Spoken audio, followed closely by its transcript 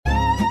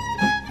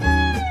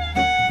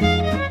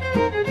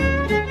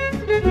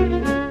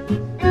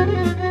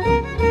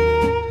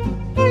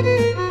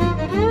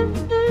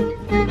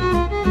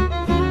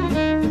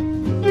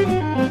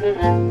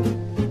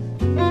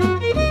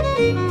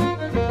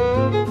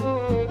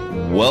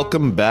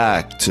Welcome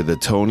back to the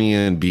Tony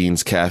and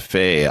Beans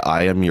Cafe.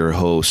 I am your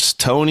host,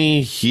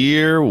 Tony,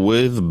 here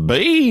with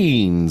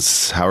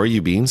Beans. How are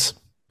you, Beans?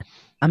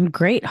 I'm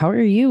great. How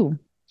are you?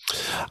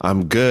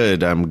 I'm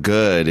good.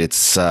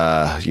 It's,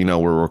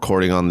 we're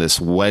recording on this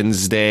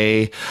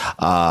Wednesday.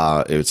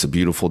 It's a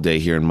beautiful day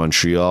here in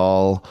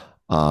Montreal.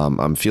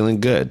 I'm feeling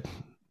good,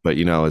 but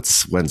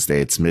it's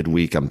Wednesday. It's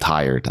midweek. I'm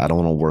tired. I don't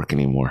want to work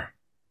anymore.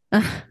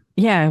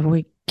 Yeah,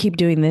 we keep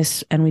doing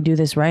this and we do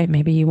this right.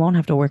 Maybe you won't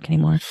have to work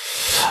anymore.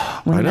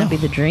 Wouldn't that be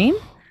the dream?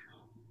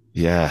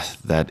 Yeah,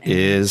 that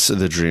is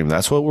the dream.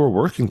 That's what we're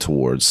working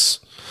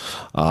towards.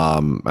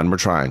 And we're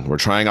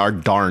trying our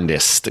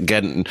darndest,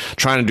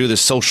 trying to do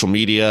this social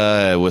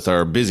media with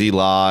our busy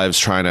lives,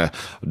 trying to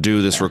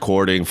do this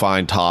recording,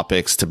 find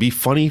topics to be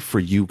funny for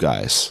you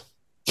guys.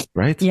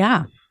 Right?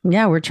 Yeah,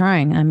 we're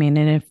trying. I mean,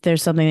 and if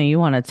there's something that you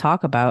want to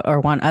talk about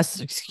or want us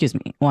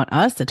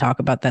to talk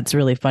about that's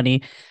really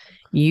funny,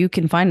 you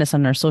can find us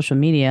on our social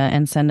media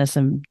and send us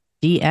some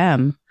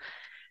DM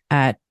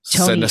at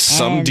Tony. Send us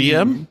some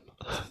DM?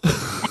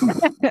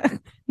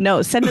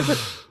 No,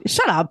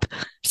 shut up.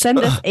 Send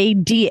us a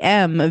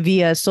DM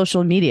via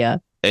social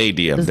media. A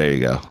DM, there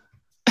you go.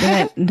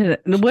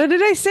 What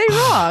did I say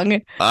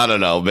wrong? I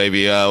don't know.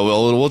 Maybe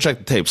we'll check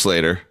the tapes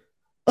later.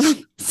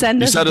 You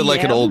sounded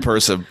like an old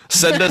person.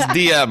 Send us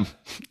DM.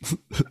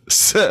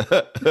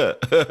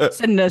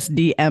 Send us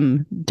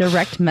DM.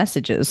 Direct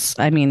messages.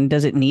 I mean,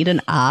 does it need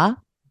an ah?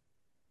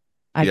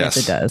 I guess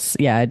it does.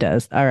 Yeah, it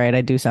does. All right.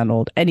 I do sound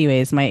old.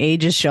 Anyways, my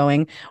age is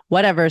showing.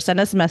 Whatever. Send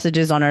us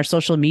messages on our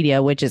social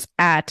media, which is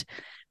at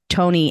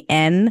Tony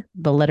N,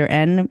 the letter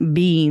N,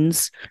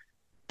 Beans.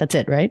 That's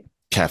it, right?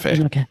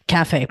 Cafe. Okay.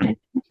 Cafe.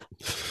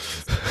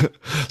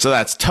 So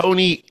that's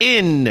Tony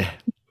in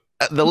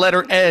the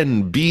letter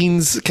N,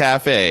 Beans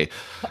Cafe.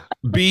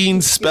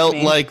 Beans spelt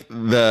like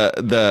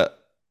the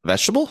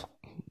vegetable?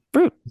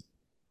 Fruit.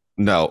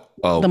 No.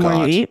 Oh, the more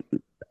you eat,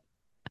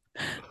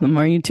 the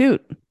more you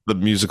toot. The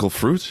musical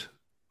fruit?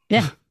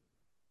 Yeah.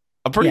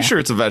 I'm pretty sure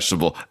it's a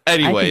vegetable.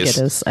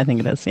 Anyways. I think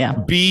it is. Yeah.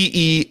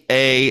 Beans,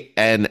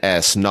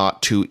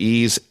 not two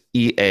E's,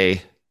 EA.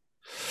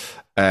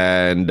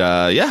 And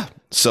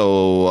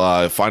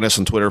so find us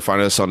on Twitter,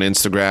 find us on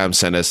Instagram,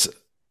 send us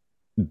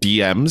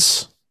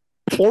DMs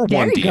or there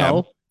one DM.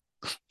 Go.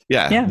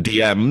 Yeah,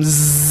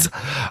 DMs.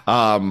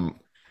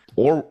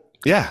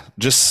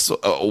 Just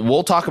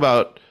we'll talk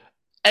about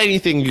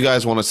anything you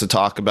guys want us to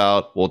talk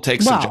about. We'll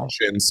take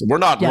suggestions. We're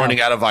not running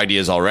out of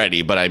ideas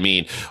already, but I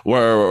mean,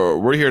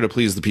 we're here to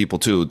please the people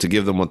too, to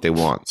give them what they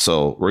want.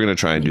 So we're going to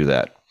try and do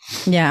that.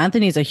 Yeah,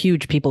 Anthony's a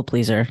huge people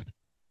pleaser.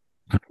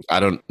 I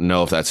don't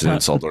know if that's an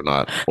insult or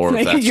not, or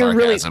if that's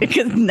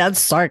sarcasm. That's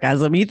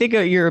sarcasm. You think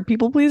you're a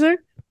people pleaser?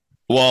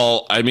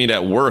 Well, I mean,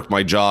 at work,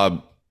 my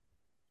job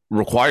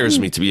requires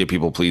me to be a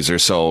people pleaser.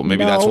 So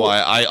maybe that's why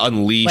I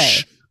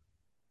unleash.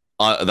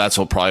 That's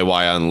probably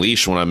why I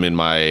unleash when I'm in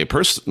my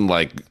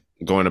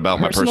going about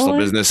my personal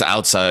business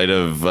outside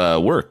of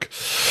work.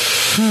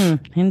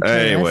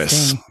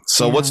 Anyways,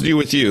 so what's new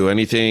with you?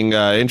 Anything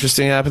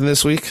interesting happened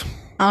this week?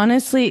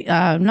 Honestly,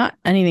 not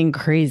anything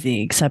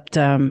crazy except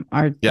our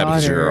daughter. Yeah,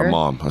 because you're a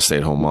mom, a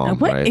stay-at-home mom,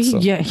 right? So.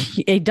 Yeah,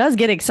 it does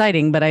get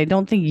exciting, but I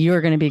don't think you're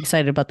going to be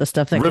excited about the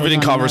stuff that riveting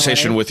goes on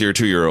conversation with your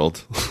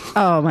 2-year-old.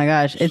 Oh my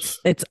gosh,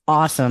 it's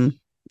awesome.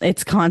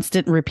 It's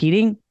constant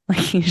repeating. Like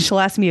she'll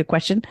ask me a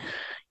question.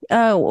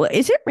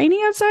 Is it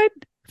raining outside?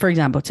 For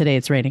example, today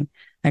it's raining.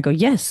 I go,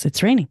 yes,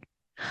 it's raining.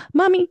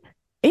 Mommy,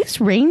 it's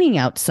raining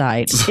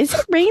outside. Is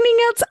it raining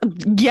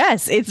outside?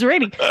 Yes, it's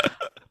raining.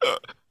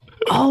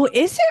 Oh,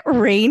 is it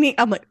raining?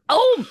 I'm like,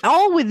 oh,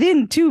 all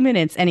within 2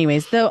 minutes.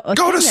 Anyways, go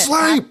to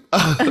sleep.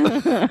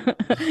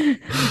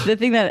 The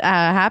thing that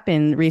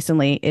happened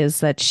recently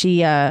is that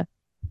she,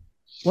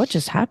 what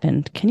just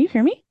happened? Can you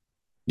hear me?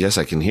 Yes,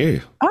 I can hear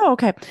you. Oh,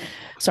 okay.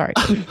 Sorry.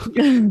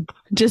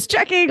 Just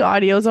checking.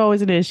 Audio is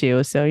always an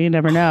issue, so you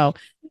never know.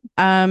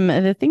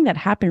 The thing that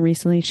happened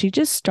recently, she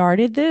just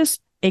started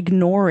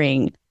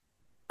ignoring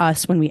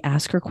us when we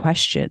ask her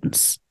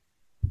questions.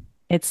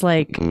 It's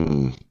like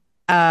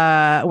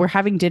we're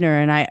having dinner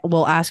and I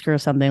will ask her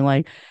something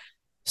like,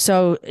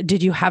 so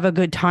did you have a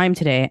good time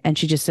today? And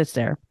she just sits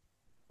there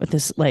with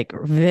this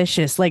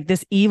vicious,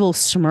 this evil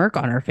smirk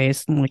on her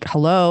face. I'm like,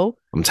 hello.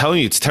 I'm telling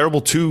you, it's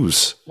terrible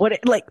twos. And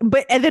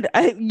then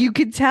you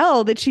can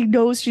tell that she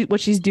knows what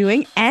she's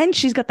doing, and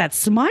she's got that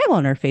smile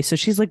on her face. So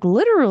she's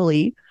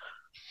literally,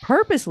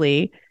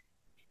 purposely,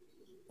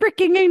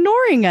 freaking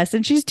ignoring us,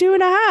 and she's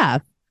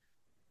 2.5.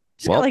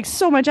 She's got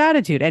so much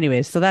attitude.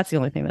 Anyways, so that's the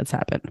only thing that's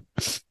happened.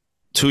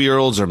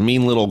 2-year-olds are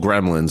mean little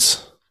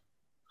gremlins.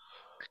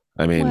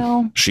 I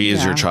mean, she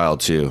is your child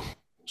too.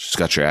 She's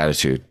got your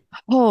attitude.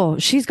 Oh,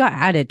 she's got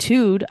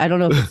attitude. I don't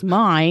know if it's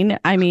mine.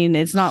 I mean,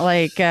 it's not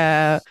like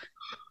my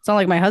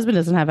husband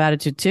doesn't have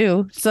attitude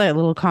too. It's a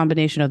little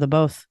combination of the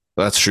both.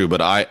 That's true,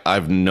 but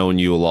I've known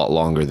you a lot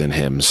longer than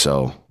him,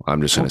 so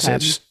I'm just going to say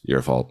it's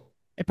your fault.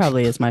 It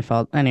probably is my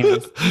fault.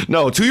 Anyways.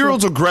 No,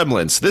 2-year-olds are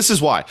gremlins. This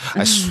is why.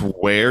 I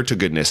swear to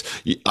goodness,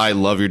 I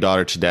love your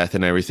daughter to death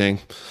and everything.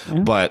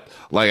 Yeah. But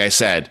like I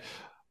said,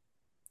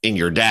 in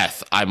your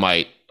death, I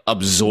might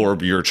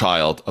absorb your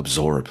child.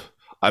 Absorb.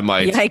 I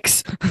might.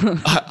 Yikes.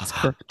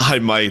 I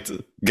might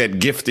get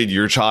gifted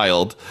your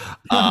child.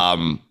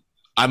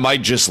 I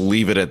might just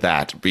leave it at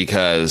that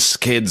because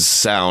kids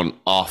sound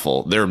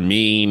awful. They're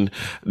mean.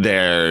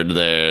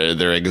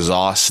 They're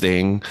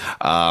exhausting.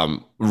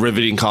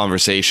 Riveting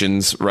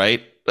conversations,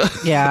 right?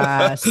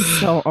 Yeah.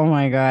 So, oh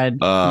my God.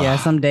 Yeah.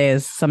 Some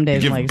days You I'm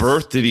give like,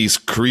 birth to these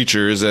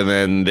creatures, and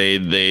then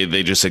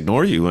they just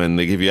ignore you and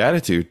they give you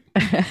attitude.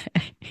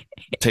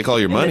 Take all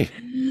your money.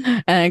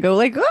 and I go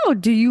like, oh,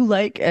 do you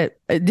like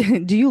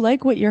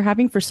what you're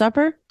having for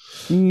supper?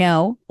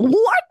 No.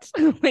 What?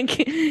 Like,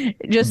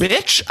 just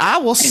Bitch, I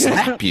will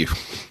slap you.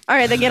 all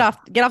right, then get off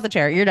the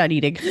chair. You're not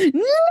eating.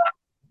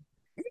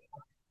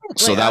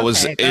 So Like, that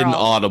was okay, girl.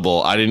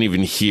 inaudible. I didn't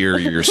even hear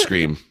your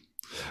scream.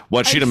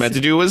 What she'd have meant to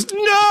do was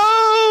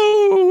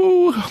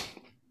no.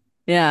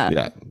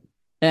 Yeah.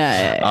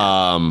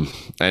 Yeah.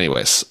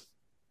 Anyways,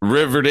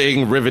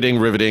 riveting.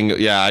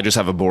 Yeah, I just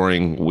have a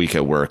boring week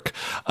at work.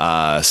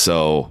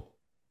 So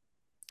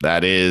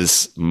that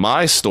is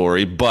my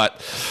story.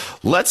 But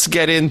let's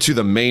get into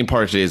the main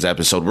part of today's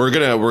episode. We're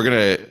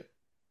gonna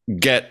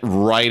get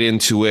right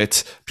into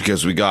it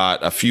because we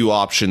got a few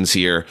options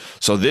here.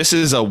 So this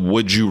is a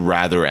would you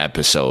rather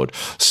episode.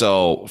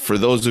 So for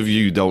those of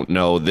you who don't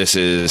know, this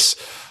is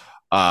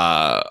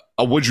a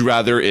would you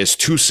rather is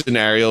two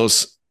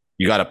scenarios.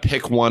 You got to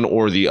pick one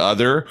or the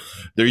other.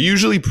 They're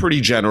usually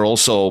pretty general.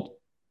 So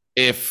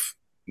if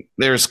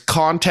there's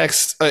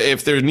context,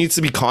 if there needs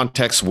to be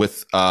context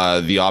with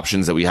the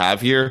options that we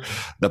have here,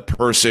 the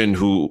person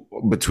who,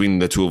 between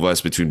the two of us,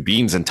 between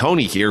Beans and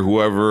Tony here,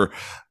 whoever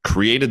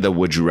created the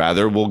would you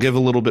rather, will give a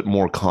little bit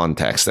more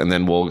context, and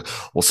then we'll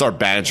start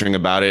bantering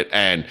about it.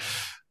 And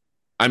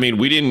I mean,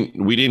 we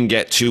didn't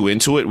get too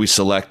into it. We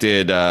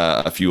selected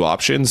a few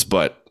options,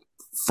 but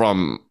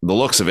from the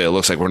looks of it, it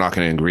looks like we're not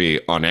going to agree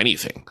on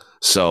anything.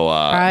 So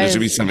there's going to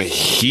be some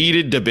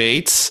heated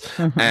debates,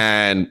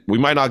 and we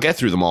might not get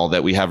through them all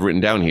that we have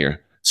written down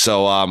here.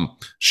 So,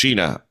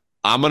 Sheena,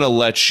 I'm going to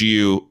let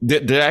you...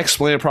 Did I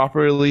explain it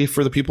properly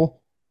for the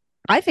people?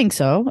 I think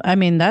so. I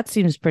mean, that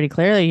seems pretty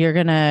clear. We're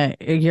gonna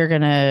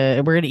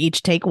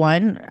each take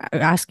one,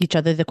 ask each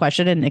other the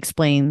question, and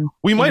explain.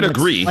 We might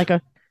agree.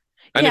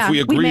 And if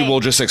we agree, we'll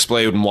just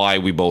explain why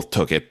we both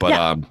took it.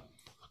 But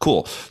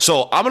cool.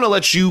 So I'm going to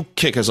let you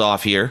kick us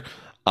off here.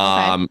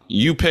 Okay.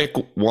 You pick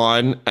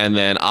one, and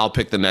then I'll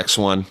pick the next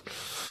one.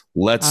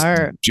 Let's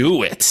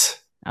do it.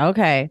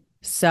 Okay.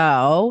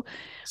 So,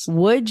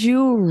 would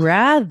you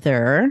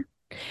rather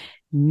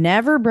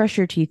never brush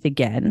your teeth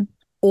again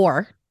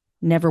or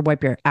never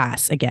wipe your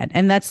ass again?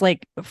 And that's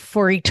like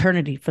for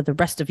eternity, for the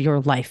rest of your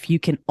life. You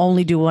can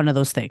only do one of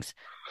those things.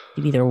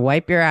 You can either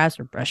wipe your ass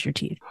or brush your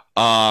teeth.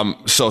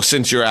 So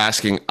since you're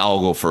asking,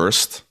 I'll go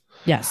first.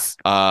 Yes.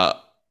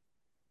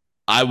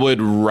 I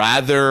would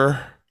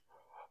rather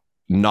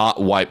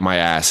not wipe my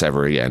ass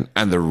ever again.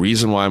 And the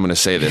reason why I'm going to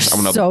say this,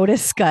 so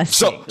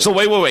disgusting. So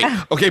wait.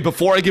 Okay,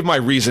 before I give my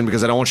reason,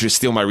 because I don't want you to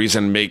steal my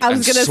reason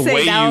and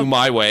sway you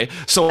my way.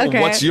 So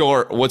okay. What's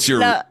your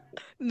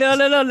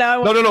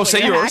No,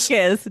 say yours.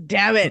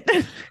 Damn it.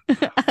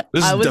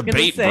 This is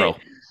debate, bro.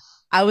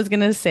 I was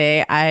going to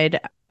say I'd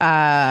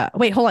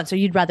wait, hold on. So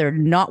you'd rather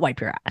not wipe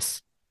your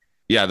ass?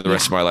 Yeah, the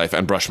rest of my life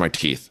and brush my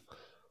teeth.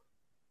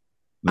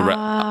 No,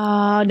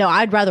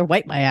 I'd rather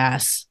wipe my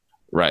ass.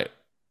 Right.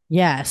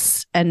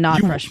 Yes, and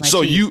not brush my teeth.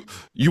 So you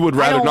would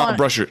rather not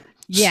brush your...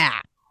 Yeah.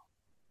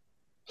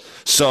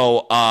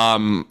 So,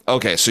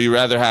 okay, so you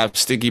rather have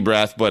stinky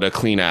breath but a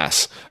clean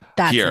ass.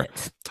 That's here.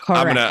 It.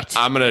 Correct.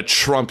 I'm gonna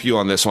trump you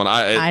on this one.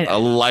 A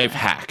life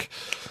hack.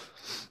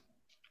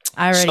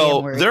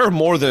 There are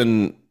more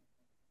than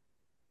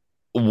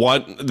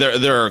one.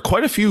 There are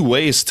quite a few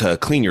ways to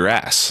clean your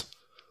ass.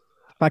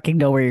 Fucking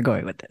know where you're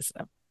going with this.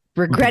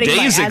 Regretting bidets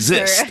my answer.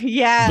 Exist.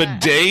 Yeah.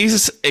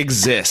 Bidets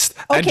exist.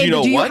 Okay, and you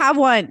know do you what? have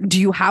one? Do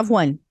you have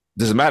one?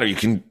 Doesn't matter. You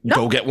can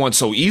go get one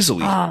so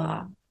easily.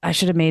 I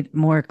should have made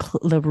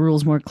the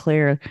rules more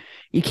clear.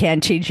 You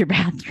can't change your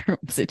bathroom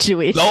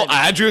situation. No, I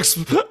had you.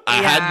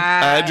 I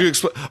had you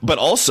explain. But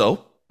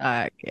also,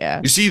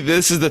 you see,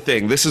 this is the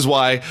thing. This is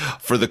why,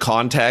 for the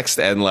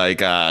context and like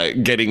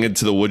getting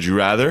into the would you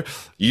rather,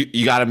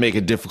 you got to make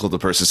it difficult to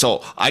person.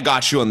 So I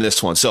got you on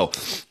this one. So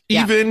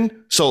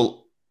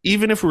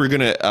even if we were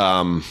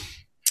gonna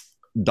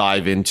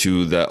dive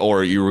into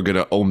or you were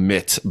gonna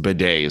omit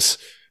bidets,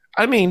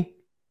 I mean,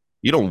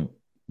 you don't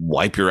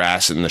wipe your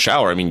ass in the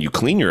shower. I mean, you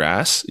clean your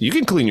ass. You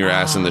can clean your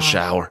ass in the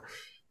shower.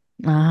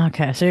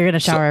 Okay, so you're gonna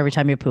shower every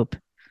time you poop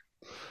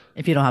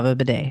if you don't have a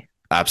bidet.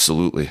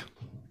 Absolutely.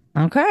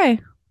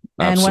 Okay.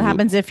 And what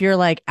happens if you're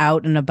like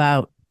out and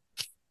about?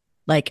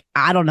 Like,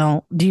 I don't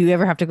know. Do you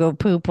ever have to go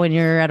poop when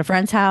you're at a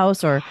friend's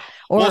house or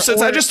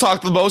since I just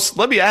talked the most,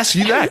 let me ask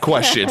you that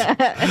question.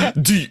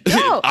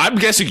 I'm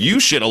guessing you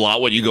shit a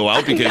lot when you go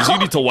out because you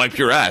need to wipe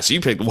your ass. You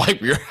pick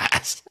wipe your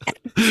ass.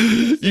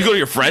 You go to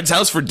your friend's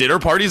house for dinner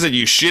parties and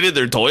you shit in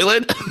their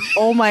toilet?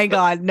 Oh my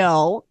God,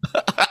 no.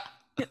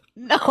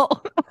 No.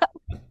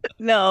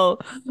 No,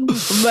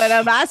 but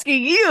I'm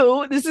asking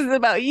you. This is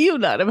about you,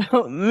 not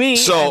about me.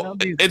 So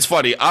it's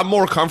funny. I'm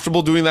more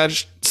comfortable doing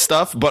that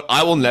stuff, but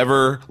I will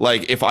never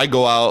like if I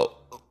go out.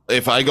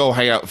 If I go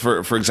hang out,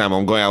 for example,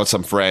 I'm going out with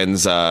some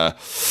friends.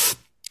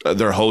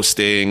 They're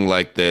hosting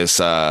like this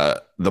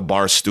the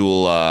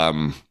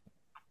Barstool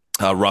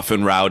Rough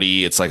and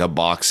Rowdy. It's like a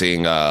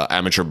boxing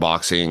amateur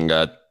boxing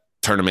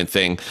tournament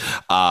thing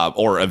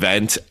or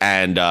event,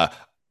 and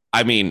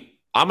I mean.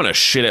 I'm going to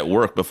shit at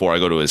work before I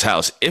go to his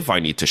house if I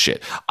need to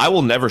shit. I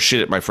will never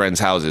shit at my friends'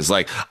 houses.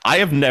 Like,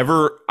 I've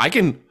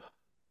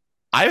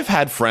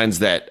had friends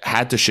that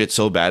had to shit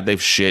so bad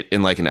they've shit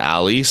in like an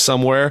alley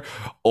somewhere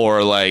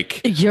or like.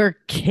 You're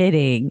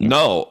kidding.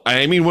 No,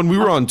 I mean, when we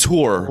were on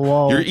tour,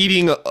 Whoa. you're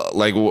eating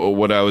like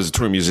when I was a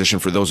touring musician.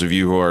 For those of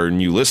you who are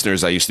new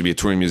listeners, I used to be a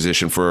touring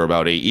musician for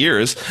about 8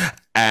 years.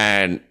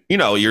 And, you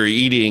know, you're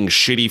eating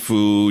shitty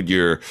food.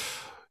 You're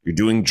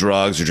doing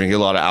drugs. You're drinking a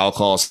lot of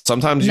alcohol.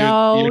 Sometimes you're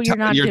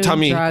not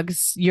doing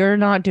drugs. You're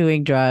not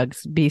doing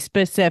drugs. Be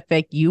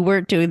specific. You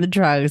weren't doing the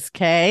drugs,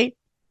 okay?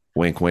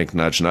 Wink, wink,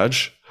 nudge,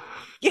 nudge.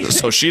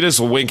 So she just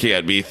winking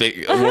at me.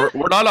 We're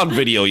not on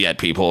video yet,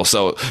 people.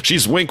 So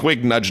she's wink,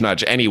 wink, nudge,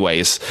 nudge.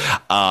 Anyways,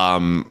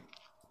 that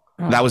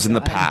was in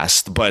the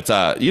past.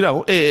 But, you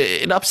know,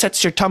 it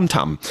upsets your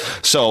tum-tum.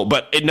 So,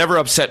 but it never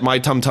upset my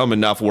tum-tum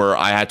enough where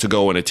I had to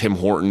go in a Tim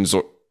Hortons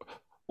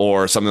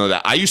or something like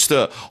that. I used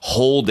to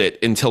hold it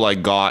until I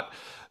got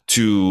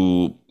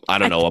to, I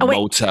don't know, a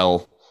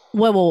motel.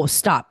 Whoa,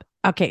 stop.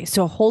 Okay,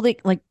 so holding,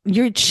 like,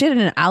 you're shit in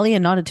an alley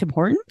and not a Tim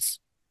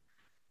Hortons?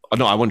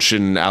 No, I wouldn't shit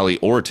in an alley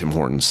or Tim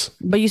Hortons.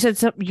 But you said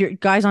your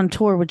guys on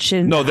tour would shit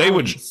in alleys. They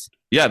would.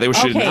 Yeah, they would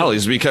shit in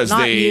alleys because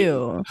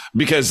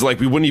because like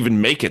we wouldn't even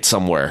make it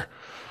somewhere.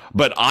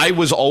 But I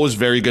was always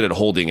very good at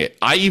holding it.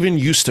 I even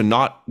used to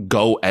not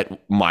go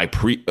at my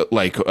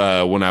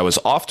when I was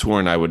off tour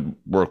and I would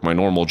work my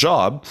normal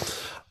job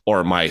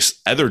or my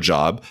other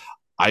job.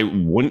 I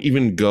wouldn't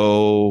even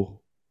go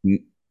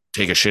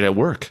take a shit at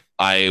work.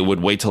 I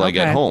would wait till I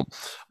get home.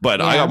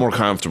 But I got more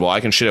comfortable. I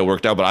can shit at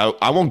work now, but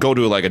I won't go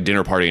to like a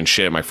dinner party and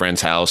shit at my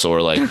friend's house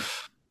or like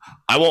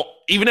I won't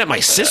even at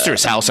my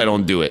sister's house. I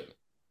don't do it.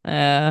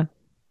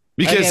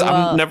 Because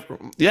I'm never,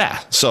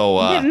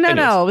 So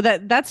no,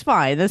 that's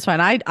fine. That's fine.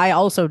 I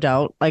also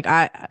don't like.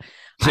 I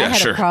had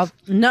sure. a problem.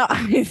 No,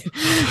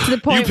 to the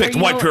point you picked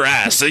wipe your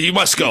ass, so you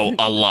must go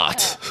a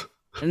lot.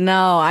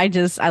 No, I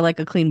like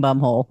a clean bum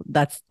hole.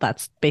 That's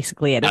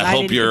basically it. And I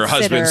hope your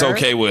husband's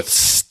okay with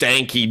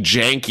stanky,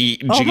 janky,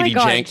 jiggity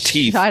jank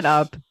teeth. Shut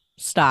up!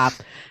 Stop!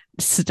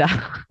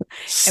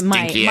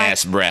 Stinky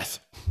ass breath.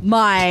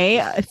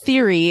 My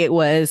theory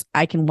was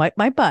I can wipe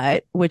my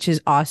butt, which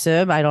is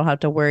awesome. I don't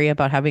have to worry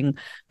about having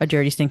a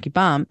dirty, stinky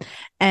bum.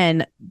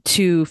 And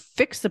to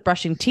fix the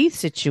brushing teeth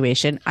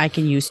situation, I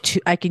can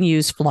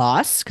use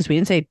floss because we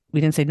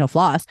didn't say no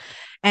floss,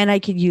 and I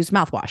can use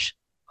mouthwash.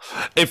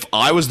 If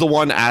I was the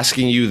one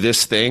asking you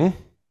this thing,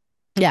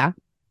 yeah,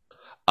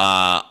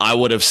 I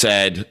would have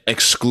said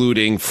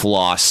excluding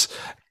floss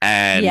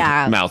and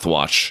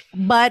mouthwash.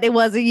 But it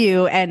wasn't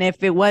you. And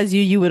if it was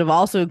you, you would have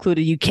also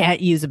included you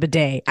can't use a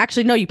bidet.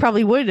 Actually, no, you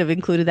probably wouldn't have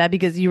included that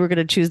because you were going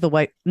to choose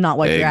the not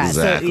wipe your ass.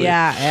 So,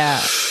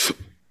 yeah.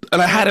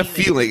 And I had a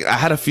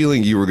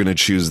feeling you were going to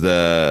choose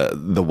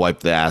the wipe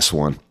the ass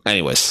one.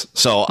 Anyways,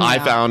 so I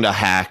found a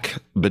hack,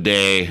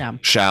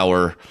 bidet,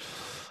 shower,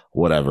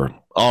 whatever.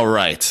 All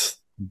right.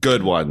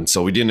 Good one.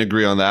 So we didn't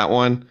agree on that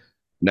one.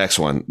 Next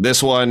one.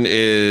 This one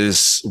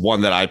is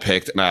one that I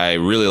picked and I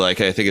really like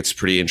it. I think it's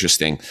pretty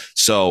interesting.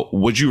 So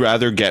would you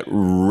rather get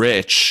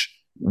rich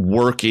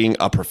working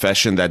a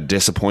profession that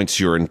disappoints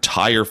your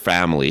entire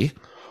family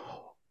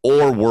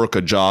or work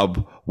a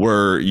job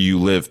where you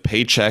live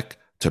paycheck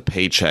to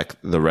paycheck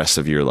the rest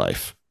of your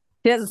life?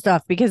 That's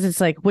tough because it's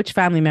like, which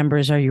family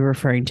members are you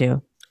referring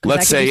to?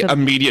 Let's say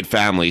immediate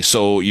family.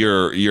 So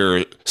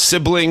your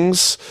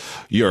siblings,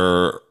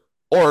 your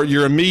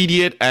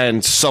immediate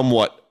and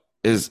somewhat.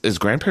 Is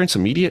grandparents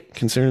immediate?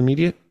 Considered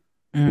immediate?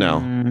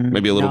 No,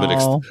 maybe a little bit.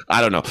 I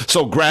don't know.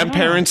 So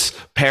grandparents,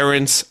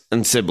 parents,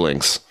 and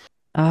siblings.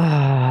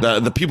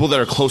 The people that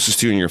are closest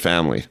to you in your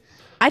family.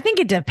 I think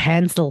it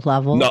depends the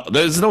level. No,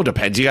 there's no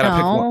depends. You gotta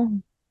pick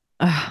one.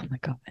 Oh my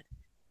god.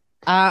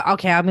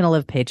 Okay, I'm gonna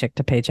live paycheck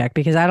to paycheck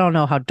because I don't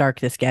know how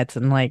dark this gets,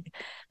 and like,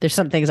 there's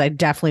some things I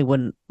definitely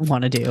wouldn't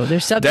want to do.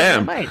 There's something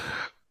I might.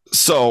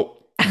 So.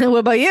 What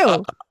about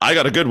you? I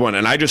got a good one,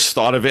 and I just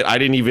thought of it. I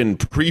didn't even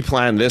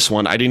pre-plan this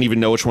one. I didn't even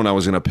know which one I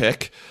was going to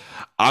pick.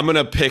 I'm going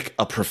to pick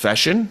a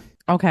profession.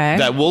 Okay.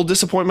 That will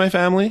disappoint my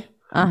family.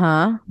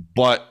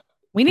 But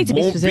we need to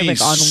be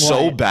specific on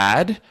so what.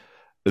 bad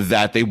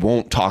that they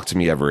won't talk to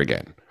me ever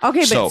again.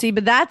 Okay,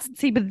 but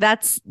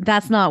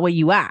that's not what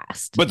you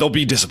asked. But they'll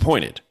be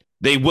disappointed.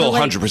 They will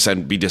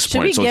 100% be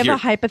disappointed. Should we give a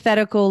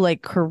hypothetical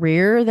like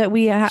career that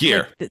we have?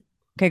 Here.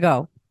 Okay,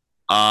 go.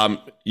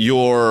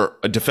 You're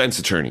a defense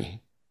attorney.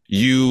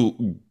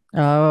 You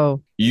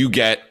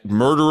get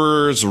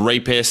murderers,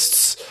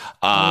 rapists,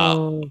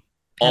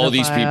 all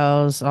these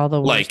people, all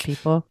the worst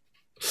people.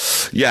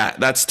 Yeah,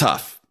 that's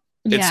tough.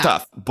 It's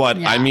tough, but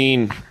I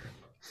mean,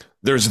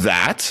 There's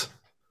that,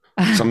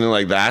 something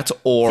like that,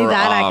 or See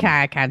that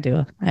I can't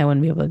do. I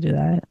wouldn't be able to do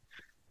that.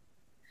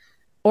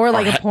 Or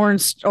like a porn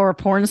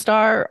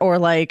star, or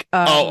like.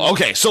 Oh,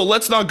 okay. So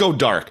let's not go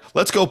dark.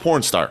 Let's go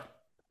porn star.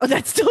 Oh,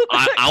 that's still.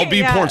 I'll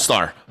be porn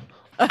star.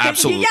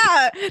 Absolutely.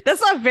 Yeah, that's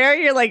not fair.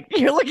 You're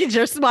looking at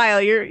your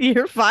smile.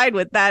 You're fine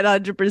with that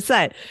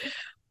 100%.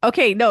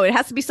 Okay, no, it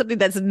has to be something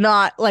that's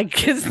not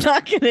like it's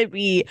not going to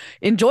be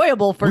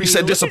enjoyable for you. We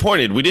said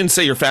disappointed. We didn't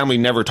say your family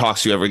never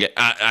talks to you ever again.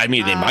 I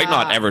mean, they might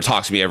not ever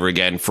talk to me ever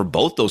again for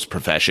both those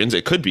professions.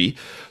 It could be.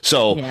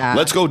 So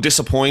let's go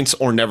disappoints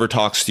or never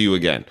talks to you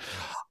again.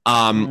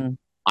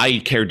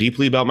 I care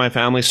deeply about my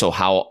family. So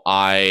how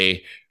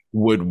I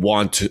would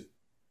want to,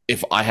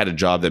 if I had a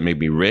job that made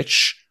me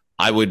rich,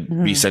 I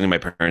would be sending my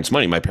parents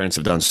money. My parents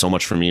have done so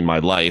much for me in my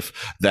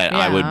life that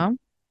I would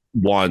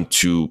want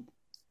to,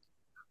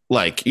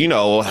 like,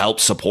 help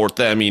support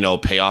them,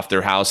 pay off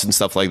their house and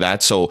stuff like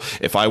that. So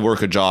if I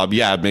work a job,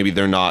 maybe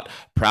they're not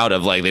proud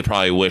of, like, they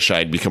probably wish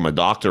I'd become a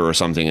doctor or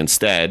something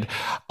instead.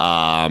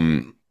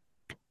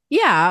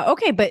 Yeah.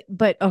 Okay. But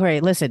okay.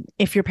 Listen,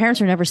 if your parents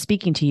are never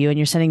speaking to you and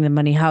you're sending them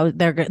money, how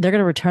they're going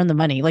to return the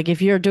money? Like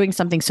if you're doing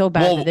something so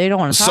bad that they don't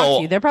want to talk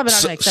to you, they're probably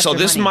not going to accept. So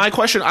this money. is my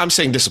question. I'm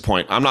saying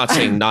disappoint. I'm not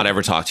saying not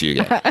ever talk to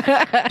you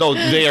again. So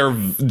they are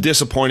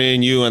disappointed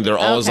in you, and they're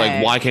always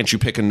like, "Why can't you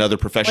pick another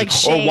profession? Like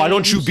shame, or why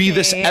don't you be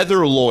this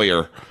other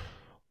lawyer?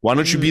 Why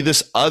don't you be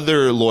this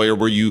other lawyer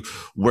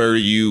where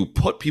you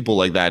put people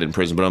like that in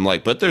prison?" But I'm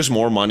like, but there's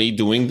more money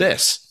doing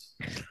this,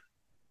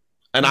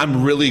 and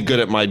I'm really good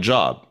at my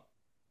job.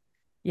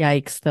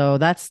 Yikes, though.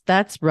 That's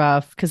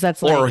rough because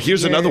that's like. Or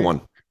here's another one.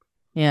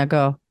 Yeah,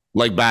 go.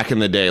 Like back in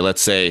the day, let's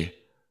say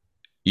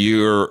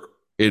you're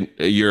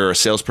a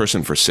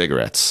salesperson for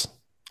cigarettes.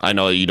 I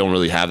know you don't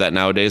really have that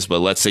nowadays, but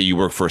let's say you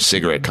work for a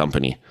cigarette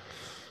company.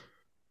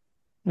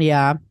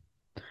 Yeah.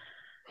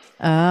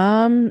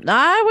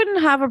 I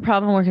wouldn't have a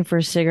problem working for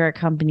a cigarette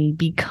company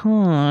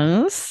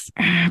because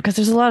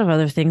there's a lot of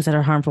other things that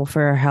are harmful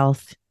for our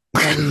health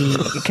that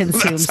we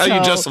consume. That's how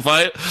you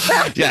justify it?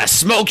 Yeah,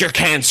 smoke your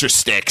cancer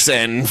sticks,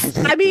 and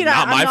I mean,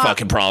 not my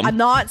fucking problem. I'm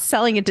not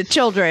selling it to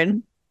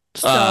children,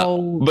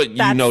 so but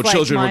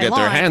children will get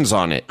their hands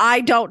on it.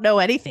 I don't know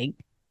anything.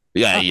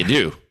 Yeah, you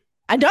do.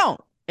 I don't.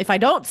 If I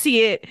don't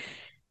see it,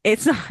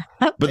 it's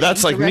not. But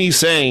that's like me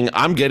saying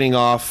I'm getting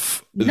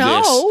off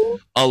this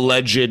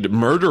alleged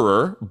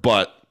murderer,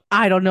 but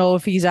I don't know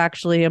if he's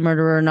actually a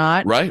murderer or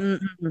not. Right?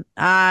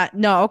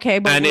 No. Okay.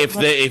 But and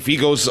if he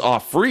goes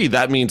off free,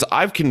 that means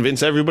I've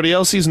convinced everybody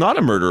else he's not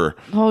a murderer.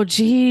 Oh,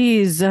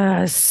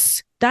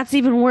 Jesus. That's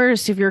even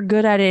worse if you're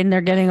good at it and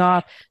they're getting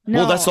off. No,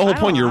 well, that's the whole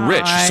point. You're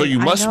rich, so you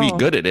must be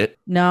good at it.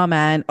 No,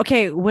 man.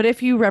 Okay. What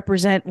if you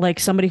represent like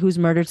somebody who's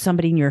murdered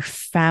somebody in your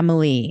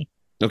family?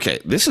 Okay,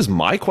 this is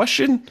my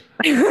question.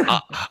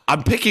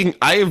 I'm picking.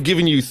 I have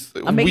given you.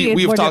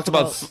 We have talked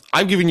about.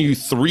 I've given you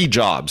 3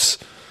 jobs.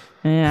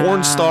 Yeah.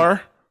 Porn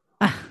star.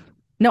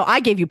 No, I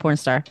gave you porn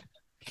star.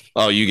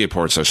 Oh, you gave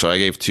porn star. So I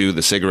gave 2,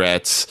 the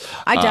cigarettes.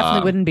 I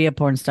definitely wouldn't be a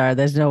porn star.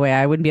 There's no way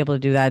I wouldn't be able to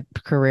do that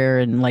career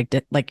and like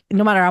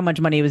no matter how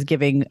much money it was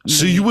giving.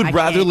 So you would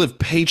rather live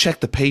paycheck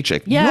to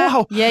paycheck?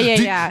 Yeah.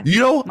 Yeah.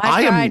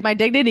 My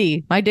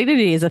dignity. My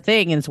dignity is a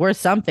thing, and it's worth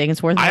something.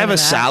 It's worth. I have a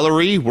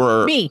salary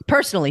where me.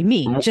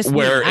 Just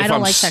where I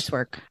don't like sex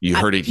work. You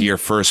heard it here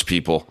first,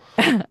 people.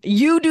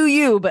 You do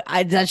you, but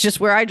that's just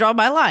where I draw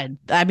my line.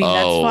 I mean,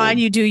 that's fine.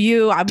 You do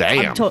you.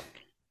 Damn.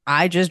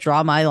 I just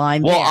draw my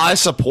line. Well, there. I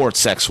support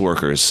sex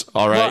workers.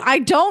 All right. Well,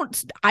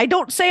 I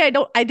didn't say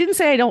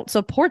I don't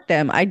support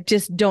them. I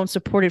just don't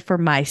support it for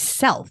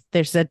myself.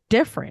 There's a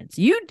difference.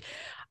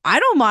 I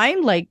don't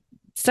mind like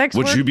sex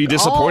work. Would you be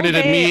disappointed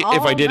in me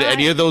if I did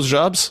any of those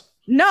jobs?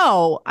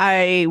 No,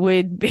 I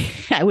would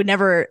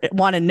never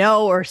want to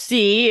know or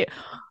see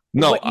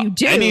what you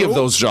do. Any of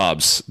those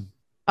jobs.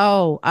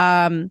 Oh,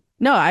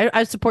 no,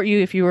 I support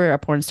you if you were a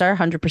porn star,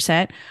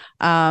 100%.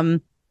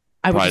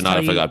 Probably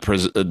not if I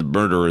got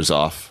murderers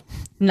off.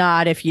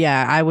 Not if,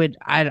 I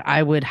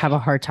would have a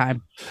hard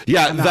time.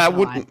 Yeah, that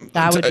would be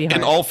hard.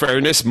 In all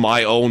fairness,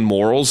 my own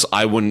morals,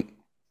 I wouldn't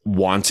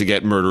want to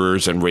get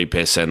murderers and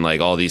rapists and like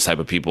all these type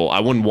of people.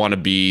 I wouldn't want to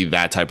be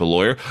that type of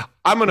lawyer.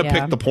 I'm going to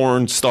pick the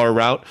porn star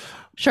route.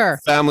 Sure.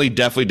 Family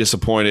definitely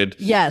disappointed.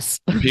 Yes.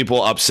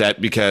 People upset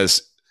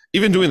because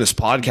even doing this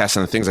podcast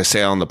and the things I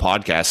say on the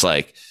podcast,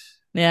 like,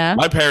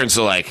 my parents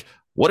are like,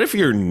 what if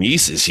your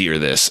nieces hear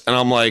this? And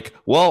I'm like,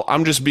 well,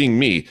 I'm just being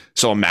me.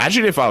 So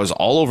imagine if I was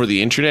all over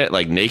the internet,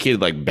 like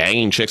naked, like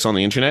banging chicks on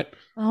the internet.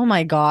 Oh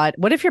my God.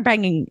 What if you're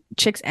banging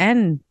chicks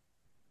and...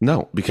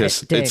 No,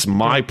 because it's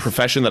my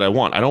profession that I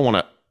want. I don't want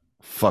to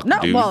fuck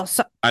dude. Well,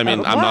 I'm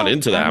not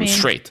into that. I'm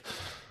straight.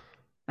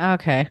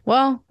 Okay.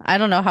 Well, I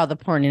don't know how the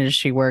porn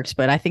industry works,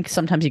 but I think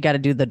sometimes you got to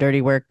do the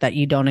dirty work that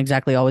you don't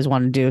exactly always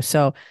want to do.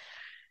 So,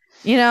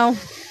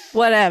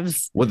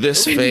 whatevs. With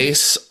this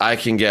face, I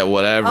can get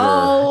whatever.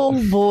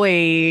 Oh boy.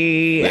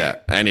 Yeah.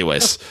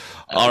 Anyways.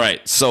 All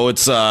right. So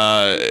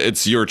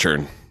it's your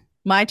turn.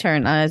 My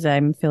turn as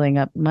I'm filling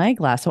up my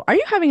glass. So are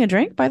you having a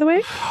drink, by the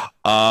way?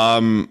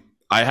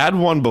 I had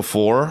one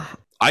before.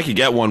 I could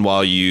get one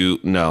while you.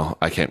 No,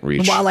 I can't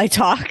reach. While I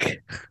talk.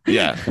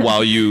 Yeah,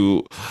 while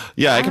you.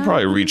 Yeah, I could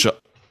probably reach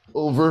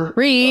over.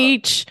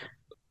 Reach.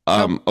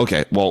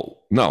 Okay. Well,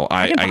 no,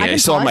 I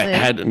still have my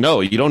head.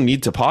 No, you don't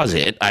need to pause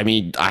it. I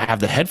mean, I have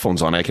the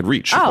headphones on. I could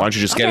reach. Why don't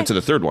you just get into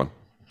the third one?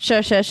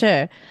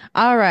 Sure.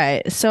 All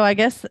right. So I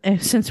guess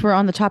since we're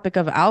on the topic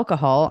of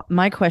alcohol,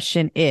 my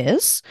question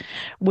is,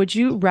 would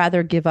you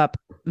rather give up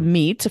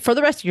meat for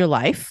the rest of your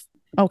life?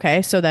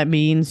 Okay. So that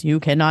means you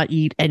cannot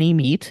eat any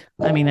meat.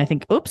 I mean, I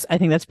think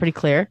that's pretty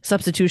clear.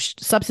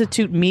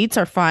 Substitute meats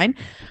are fine.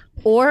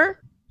 Or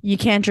you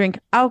can't drink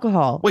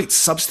alcohol. Wait,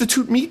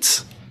 substitute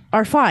meats?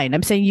 Are fine.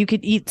 I'm saying you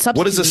could eat substitute.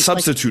 What is a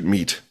substitute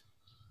meat?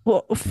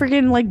 Well,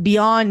 friggin' like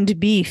Beyond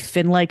Beef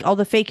and like all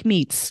the fake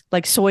meats,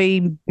 like soy.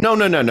 No.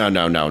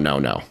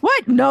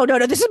 What? No.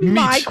 This is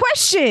my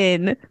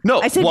question.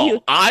 No, I said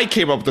I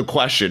came up with the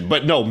question,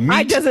 but no,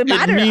 meat. It doesn't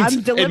matter.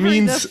 I'm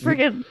delivering the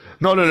friggin'.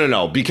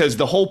 No. Because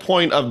the whole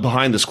point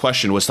behind this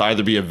question was to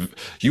either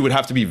you would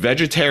have to be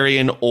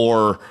vegetarian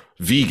or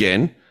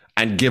vegan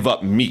and give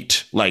up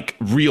meat, like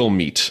real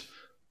meat.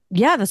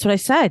 Yeah, that's what I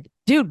said.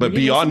 Dude, but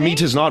Beyond Meat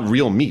is not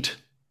real meat.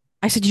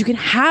 I said you can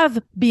have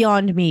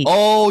Beyond Meat.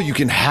 Oh, you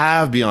can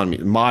have Beyond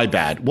Meat. My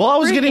bad. Well, I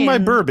was getting my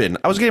bourbon.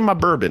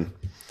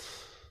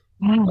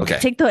 Okay.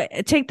 Take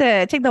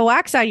the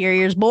wax out of your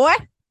ears, boy.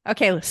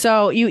 Okay,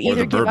 so you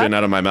either the bourbon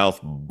out of my mouth,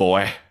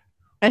 boy.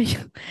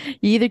 You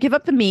either give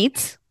up the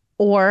meat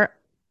or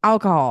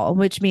alcohol,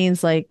 which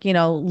means like,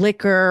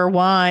 liquor,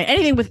 wine,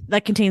 anything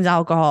that contains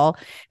alcohol,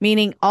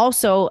 meaning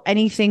also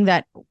anything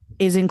that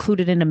is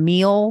included in a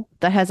meal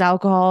that has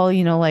alcohol,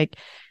 like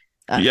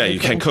you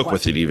can't cook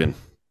with it even.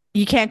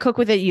 You can't cook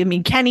with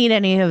it. Can't eat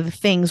any of the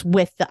things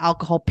with the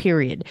alcohol,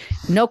 period.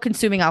 No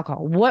consuming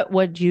alcohol. What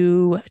would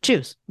you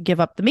choose? Give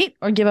up the meat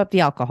or give up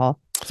the alcohol?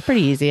 It's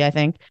pretty easy, I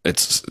think.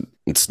 It's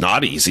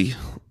not easy.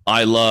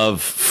 I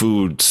love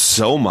food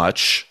so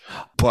much,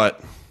 but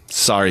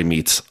sorry,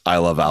 meats, I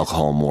love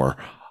alcohol more.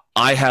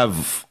 I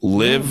have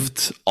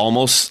lived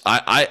almost,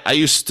 I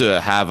used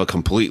to have a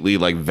completely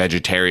like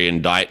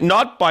vegetarian diet,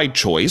 not by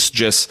choice,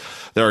 just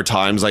there are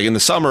times like in the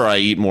summer I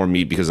eat more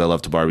meat because I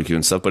love to barbecue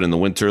and stuff. But in the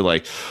winter,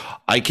 like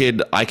I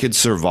could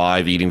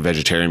survive eating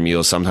vegetarian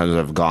meals. Sometimes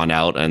I've gone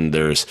out and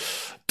there's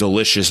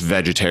delicious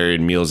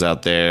vegetarian meals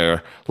out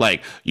there.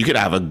 Like you could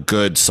have a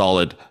good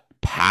solid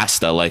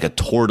pasta, like a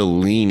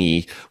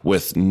tortellini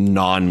with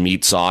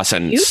non-meat sauce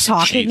and you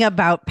talking cheese.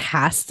 About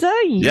pasta?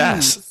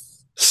 Yes.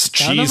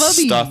 Cheese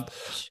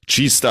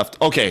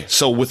stuffed. Okay,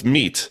 so with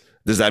meat,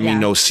 does that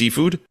mean no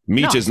seafood?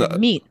 Meat is not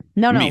meat.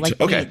 No, meat.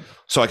 Like okay, meat.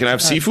 So I can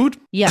have seafood.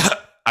 Yeah,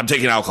 I'm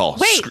taking alcohol.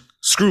 Wait,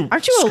 screw.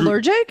 Aren't you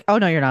allergic? Oh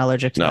no, you're not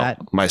allergic to that.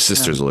 My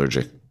sister's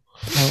allergic.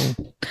 Oh.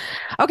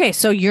 Okay,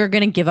 so you're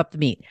gonna give up the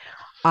meat.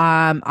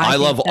 I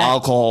love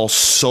alcohol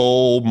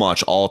so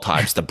much, all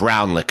types: the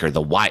brown liquor,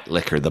 the white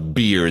liquor, the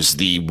beers,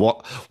 the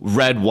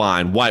red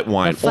wine, white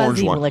wine,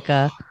 orange wine,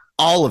 liquor.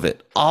 All of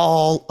it.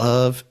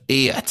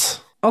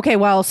 Okay,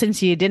 well,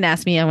 since you didn't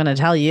ask me, I'm going to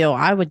tell you,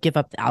 I would give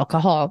up the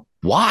alcohol.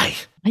 Why?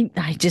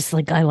 I just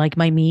I like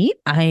my meat.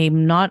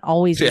 I'm not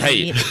always.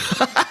 Hey.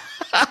 Shut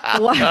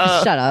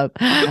up.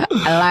 I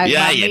like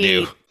my meat.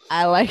 Do.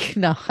 I like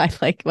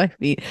my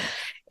meat.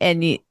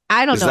 And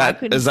I don't know.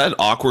 Is that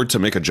awkward to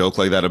make a joke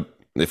like that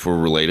if we're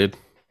related?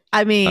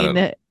 I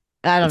mean,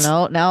 I don't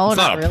know. No, it's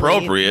not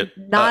appropriate.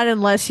 Really. Not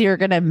unless you're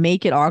gonna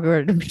make it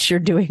awkward, which you're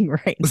doing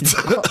right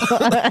now.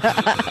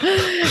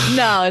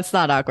 No, it's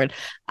not awkward.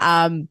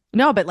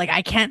 No, but like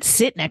I can't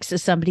sit next to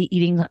somebody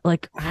eating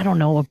like I don't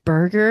know a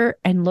burger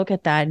and look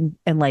at that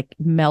and like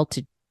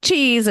melted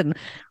cheese and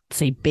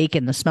say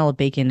bacon. The smell of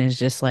bacon is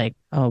just like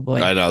oh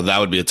boy. I know that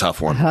would be a tough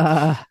one.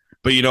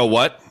 But you know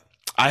what?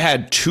 I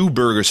had 2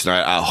 burgers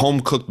tonight,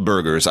 home cooked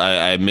burgers.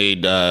 I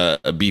made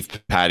beef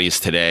patties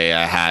today.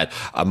 I had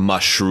a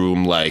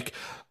mushroom, like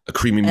a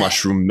creamy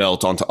mushroom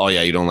melt onto. Oh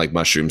yeah, you don't like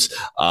mushrooms.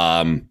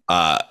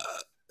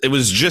 It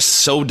was just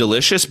so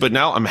delicious. But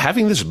now I'm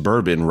having this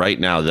bourbon right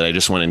now that I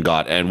just went and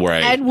got, and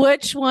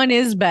which one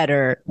is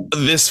better?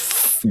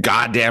 This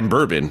goddamn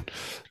bourbon.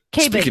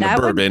 Speaking of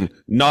bourbon,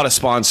 not a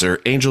sponsor.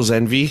 Angel's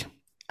Envy.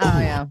 Oh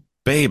yeah.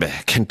 Baby,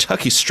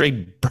 Kentucky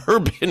straight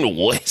bourbon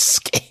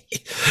whiskey,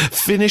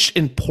 finished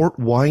in port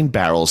wine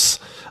barrels.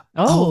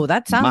 Oh,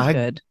 that sounds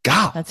good.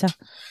 God,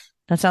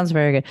 that sounds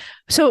very good.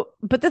 So,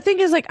 but the thing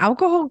is, like,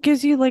 alcohol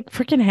gives you like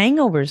freaking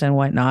hangovers and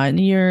whatnot. And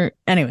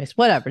anyways,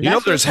 whatever.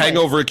 There's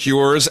hangover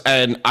cures,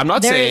 and I'm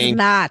not saying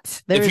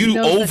if you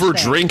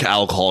overdrink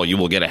alcohol, you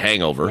will get a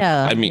hangover.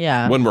 Yeah, I mean,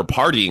 when we're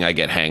partying, I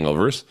get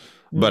hangovers.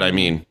 But I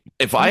mean,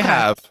 if I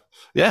have,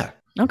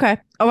 Okay.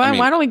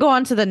 Why don't we go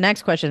on to the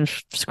next question?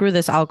 Screw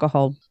this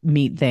alcohol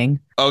meat thing.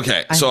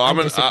 Okay. So I'm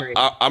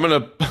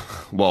gonna.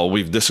 Well,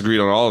 we've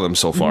disagreed on all of them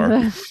so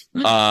far.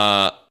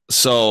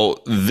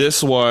 So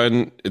this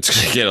one, it's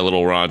gonna get a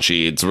little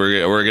raunchy.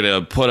 We're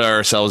gonna put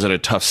ourselves in a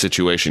tough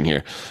situation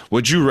here.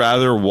 Would you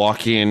rather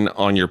walk in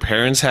on your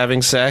parents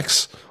having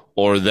sex,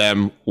 or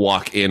them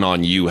walk in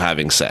on you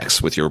having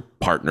sex with your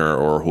partner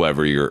or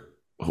whoever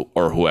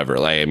whoever?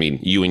 Like, I mean,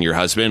 you and your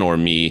husband, or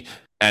me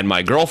and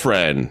my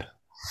girlfriend.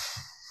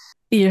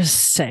 You're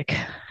sick.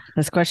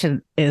 This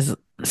question is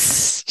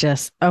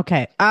just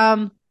okay.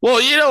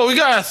 Well, we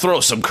gotta throw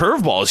some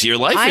curveballs here.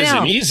 Life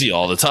isn't easy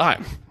all the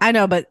time. I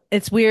know, but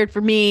it's weird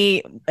for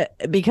me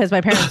because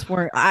my parents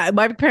weren't.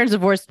 My parents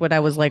divorced when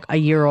I was like a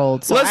year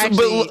old. So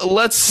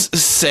let's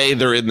say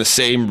they're in the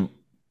same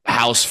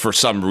house for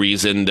some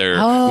reason. They're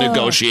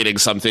negotiating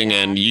something,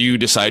 and you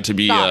decide to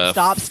be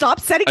stop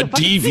setting a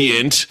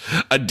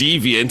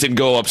deviant, and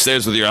go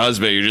upstairs with your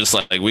husband. You're just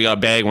like, we gotta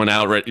bang one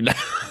out right now.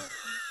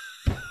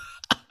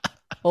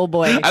 Oh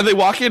boy! And they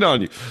walk in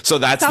on you. So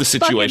that's the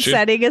situation.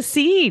 Setting a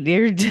scene.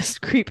 You're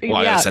just creeping.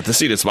 Well, I gotta set the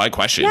scene. It's my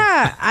question.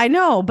 Yeah, I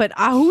know, but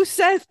who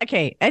says?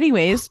 Okay.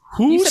 Anyways,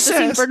 who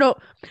says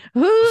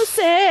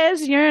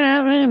you're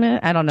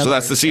not? I don't know. So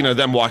that's the scene of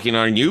them walking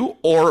on you,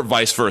 or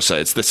vice versa.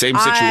 It's the same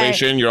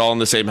situation. You're all in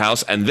the same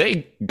house, and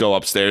they go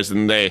upstairs,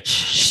 and they.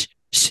 Shh.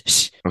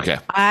 Okay.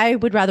 I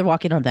would rather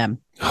walk in on them.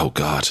 Oh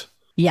God.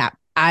 Yeah,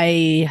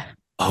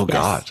 Oh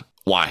God.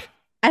 Why?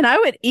 And I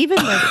would even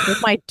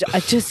with my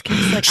just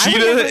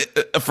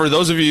like for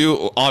those of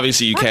you,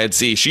 obviously you can't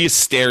see, she is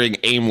staring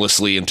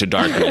aimlessly into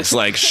darkness.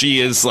 Like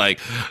she is like,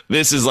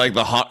 this is like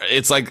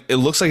it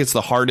looks like it's the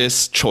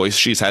hardest choice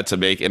she's had to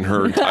make in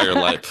her entire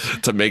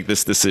life to make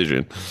this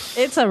decision.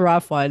 It's a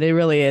rough one. It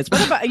really is.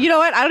 What about, you know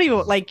what? I don't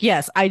even like.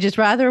 Yes, I just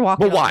rather walk.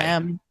 But why?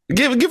 Them.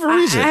 Give a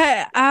reason.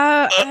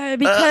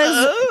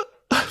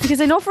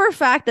 Because I know for a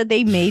fact that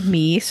they made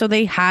me, so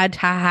they had to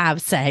have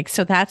sex.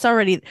 So that's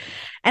already,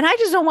 and I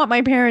just don't want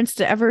my parents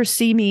to ever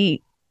see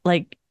me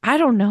like, I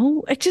don't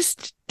know. It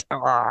just,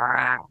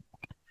 like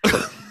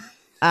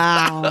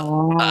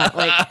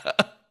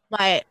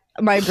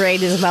my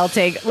brain is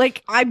melting.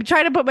 Like I'm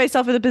trying to put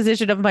myself in the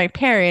position of my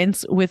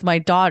parents with my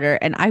daughter,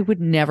 and I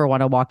would never want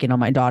to walk in on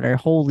my daughter.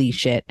 Holy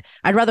shit.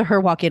 I'd rather her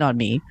walk in on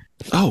me.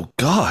 Oh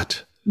God.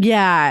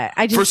 Yeah,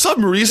 for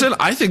some reason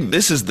I think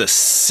this is the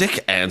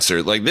sick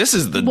answer. Like this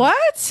is the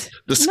what?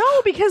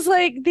 No, because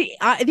like the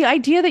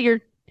idea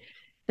that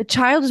the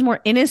child is more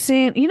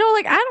innocent.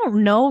 Like I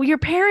don't know. Your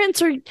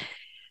parents are.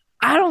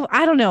 I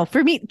don't know.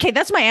 For me, okay,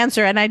 that's my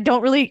answer, and I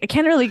can't really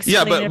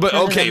explain. Yeah, but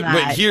okay,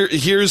 but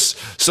here's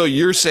so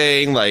you're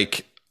saying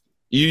like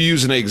you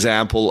use an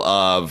example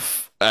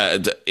of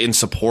in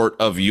support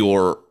of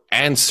your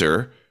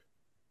answer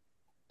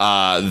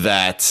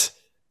that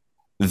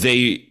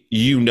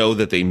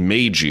that they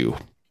made you.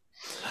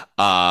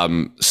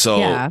 So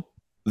yeah.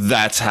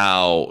 That's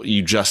how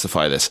you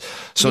justify this.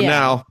 So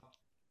now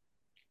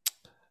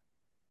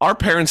our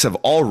parents have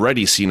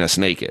already seen us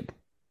naked.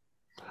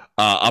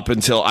 Up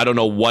until I don't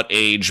know what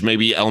age,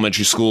 maybe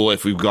elementary school,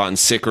 if we've gotten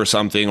sick or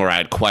something, or I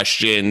had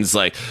questions,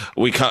 like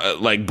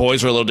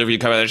boys were a little different. You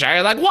come out of the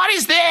shower, like, what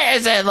is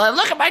this? And like,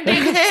 look at my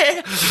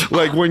dick.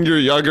 Like when you're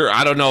younger,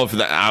 I don't know if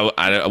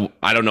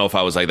I don't know if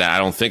I was like that. I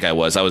don't think I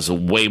was. I was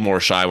way more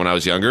shy when I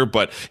was younger.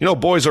 But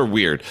boys are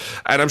weird,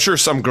 and I'm sure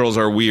some girls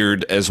are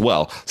weird as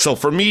well. So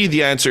for me,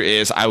 the answer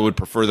is I would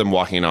prefer them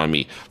walking on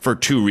me for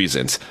two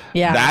reasons.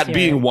 Yeah, that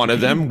being one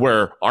of them,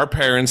 where our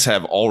parents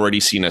have already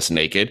seen us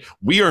naked.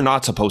 We are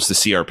not supposed to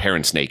see our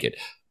parents naked,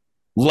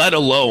 let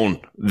alone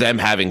them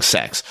having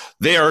sex.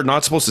 They are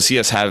not supposed to see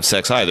us have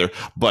sex either.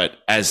 But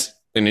as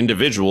an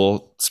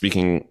individual,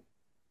 speaking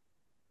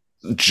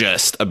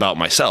just about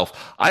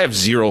myself, I have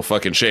zero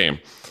fucking shame.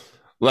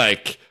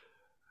 Like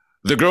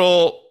the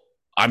girl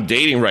I'm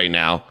dating right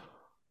now,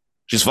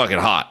 she's fucking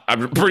hot.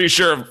 I'm pretty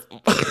sure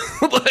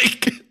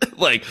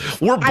like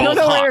we're both hot. I don't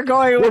know where you're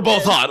going with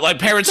both hot. Like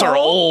parents are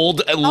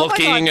old and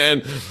looking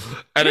and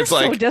you're it's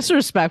like so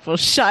disrespectful.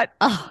 Shut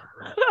up.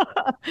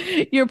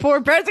 Your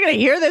poor parents are gonna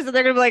hear this and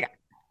they're gonna be like,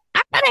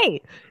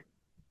 "Hey,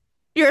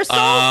 you're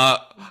so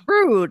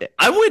rude."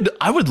 I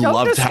would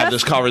love to have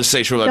this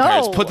conversation with my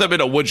parents. Put them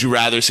in a would you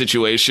rather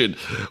situation.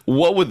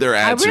 What would their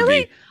answer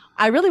be?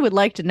 I really would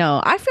like to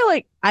know. I feel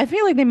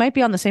like they might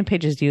be on the same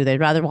page as you. They'd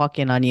rather walk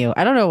in on you.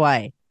 I don't know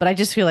why, but I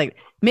just feel like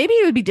maybe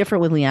it would be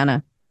different with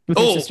Liana. With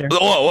your sister.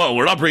 Whoa,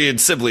 we're not bringing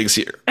siblings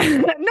here.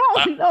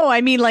 No,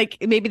 I mean, like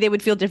maybe they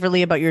would feel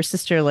differently about your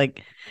sister.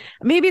 Like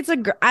maybe it's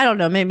I don't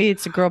know. Maybe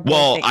it's a girl.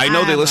 Well, I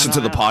know they listen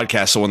to the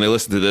podcast, so when they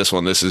listen to this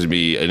one, this is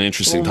be an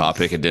interesting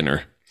topic at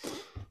dinner.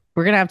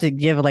 We're gonna have to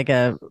give like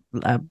a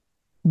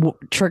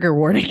trigger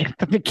warning at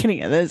the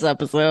beginning of this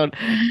episode.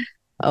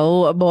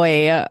 Oh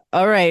boy!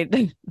 All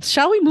right,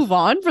 shall we move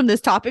on from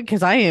this topic?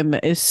 Because I am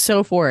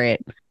so for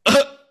it.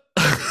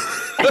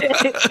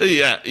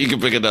 Yeah, you can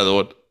pick another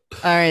one.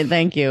 All right,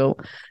 thank you.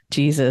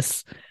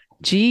 Jesus.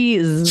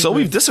 So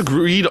we've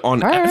disagreed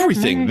on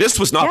everything. This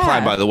was not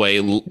planned, by the way,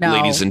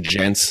 ladies and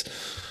gents.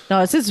 No,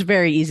 it's just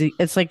very easy.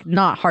 It's like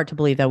not hard to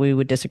believe that we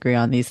would disagree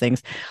on these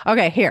things.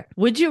 Okay, here.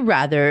 Would you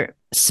rather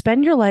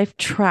spend your life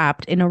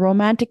trapped in a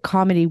romantic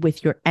comedy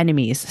with your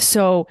enemies?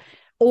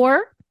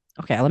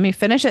 Okay, let me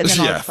finish it and then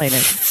I'll explain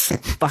it.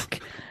 Fuck.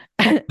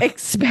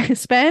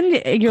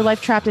 Spend your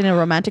life trapped in a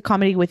romantic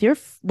comedy with your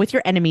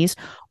enemies,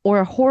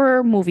 or a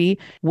horror movie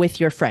with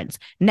your friends.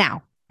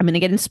 Now, I'm going to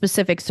get in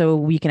specifics so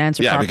we can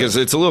answer. Yeah, properly. Because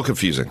it's a little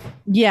confusing.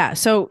 Yeah.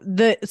 So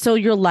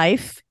your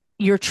life,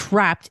 you're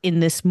trapped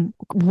in this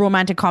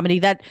romantic comedy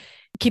that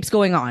keeps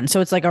going on.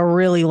 So it's like a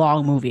really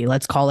long movie.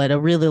 Let's call it a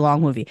really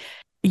long movie.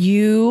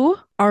 You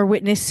are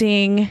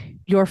witnessing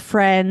your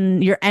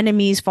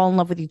enemies fall in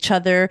love with each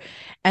other.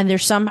 And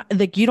there's some,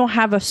 like, you don't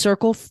have a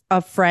circle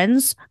of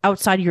friends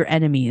outside your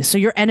enemies. So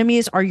your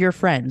enemies are your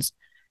friends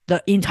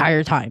the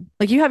entire time.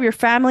 Like, you have your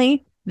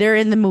family, they're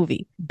in the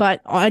movie, but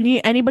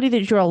anybody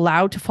that you're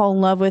allowed to fall in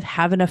love with,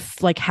 have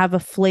a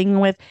fling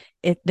with,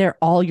 they're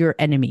all your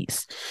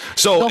enemies.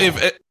 So Wait.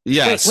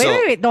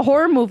 The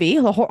horror movie.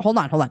 Hold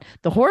on.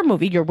 The horror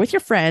movie. You're with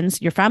your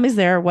friends. Your family's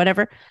there.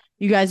 Whatever.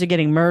 You guys are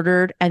getting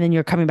murdered, and then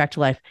you're coming back to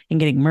life and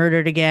getting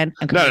murdered again.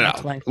 And coming back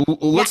to life.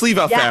 Let's leave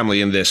out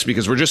family in this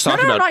because we're just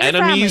talking about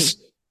enemies.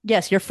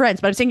 Yes, your friends,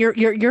 but I'm saying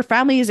your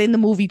family is in the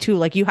movie too.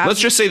 Like, you have. Let's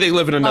just say they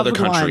live in another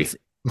country.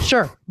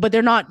 Sure, but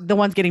they're not the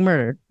ones getting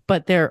murdered.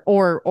 But they're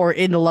or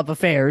in the love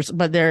affairs.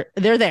 But they're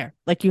there.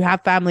 Like, you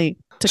have family.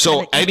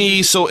 So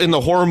in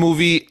the horror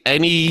movie,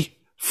 any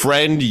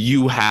friend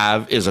you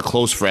have is a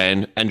close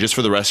friend, and just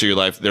for the rest of your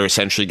life, they're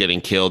essentially getting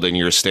killed, and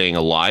you're staying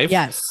alive.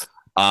 Yes.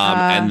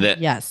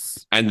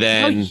 Yes. And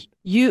then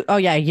you're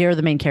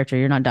the main character.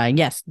 You're not dying.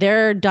 Yes,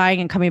 they're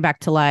dying and coming back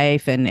to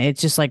life, and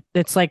it's just like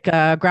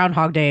a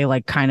Groundhog Day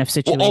like kind of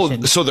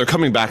situation. So they're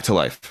coming back to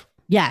life.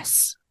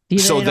 Yes.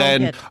 So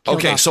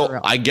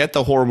I get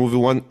the horror movie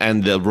one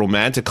and the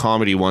romantic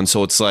comedy one.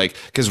 So it's like,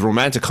 because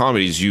romantic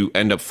comedies, you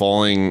end up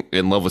falling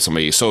in love with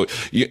somebody. So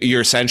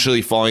you're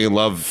essentially falling in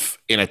love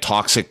in a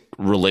toxic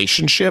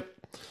relationship,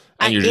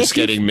 and you're just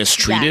getting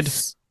mistreated.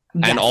 Yes.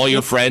 And all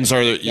your friends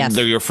they're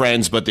your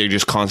friends, but they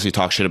just constantly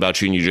talk shit about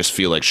you, and you just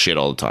feel like shit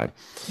all the time.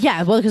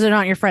 Yeah, well, because they're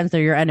not your friends,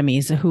 they're your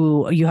enemies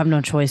who you have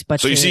no choice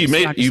but. So you see,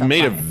 you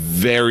made it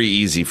very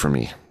easy for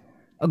me.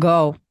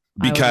 Go.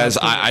 Because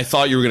I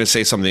thought you were going to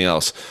say something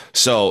else.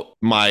 So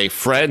my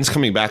friends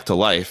coming back to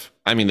life,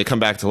 I mean, they come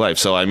back to life.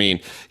 So, I mean,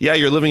 yeah,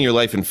 you're living your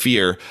life in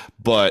fear,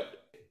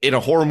 but in a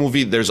horror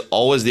movie, there's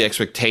always the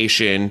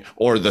expectation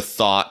or the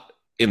thought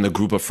in the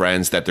group of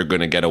friends that they're going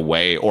to get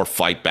away or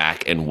fight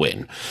back and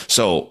win.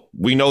 So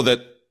we know that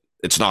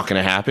it's not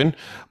going to happen,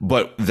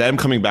 but them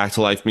coming back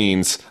to life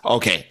means,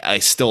 okay, I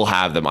still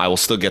have them. I will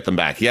still get them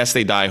back. Yes,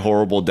 they die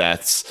horrible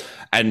deaths.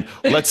 And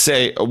let's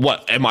say,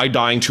 am I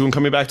dying too and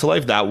coming back to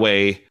life that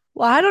way?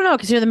 Well, I don't know,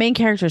 because you're the main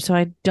character, so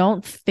I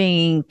don't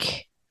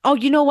think. Oh,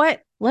 you know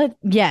what?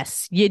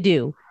 Yes, you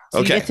do. So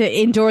you get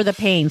to endure the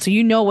pain, so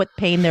you know what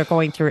pain they're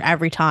going through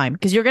every time,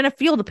 because you're gonna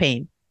feel the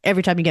pain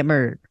every time you get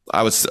murdered.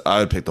 I would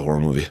pick the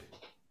horror movie.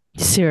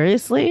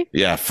 Seriously?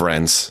 Yeah,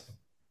 Friends.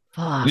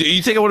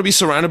 You think I want to be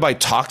surrounded by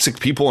toxic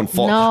people and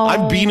fall? No.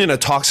 I've been in a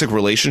toxic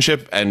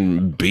relationship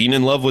and been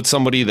in love with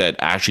somebody that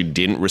actually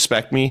didn't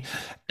respect me,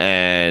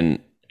 and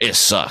it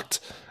sucked.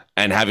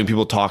 And having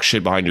people talk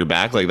shit behind your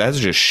back, like, that's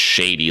just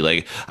shady.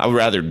 Like, I would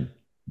rather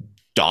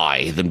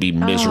die than be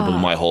miserable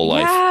my whole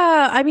life.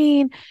 Yeah, I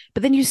mean,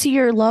 but then you see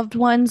your loved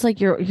ones,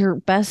 like your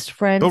best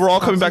friends. But we're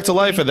all coming back to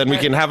life, and then we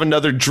can have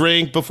another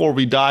drink before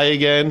we die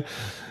again.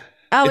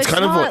 Oh, it's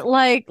kind of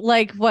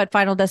like what,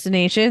 Final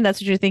Destination? That's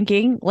what you're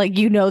thinking? Like,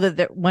 you know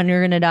that when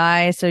you're gonna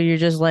die, so you're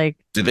just like.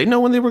 Did they know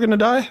when they were gonna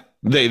die?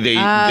 They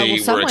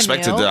were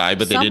expected to die,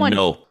 but they didn't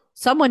know.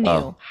 Someone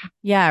knew.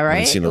 Yeah, right. I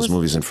haven't seen those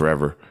movies in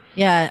forever.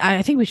 Yeah,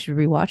 I think we should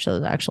rewatch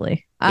those,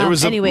 actually. There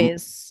was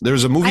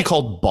a movie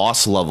called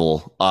Boss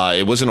Level.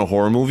 It wasn't a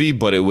horror movie,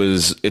 but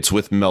it's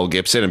with Mel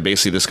Gibson, and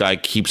basically this guy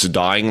keeps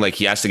dying. Like,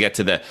 he has to get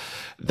to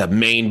the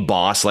main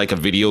boss, like a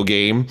video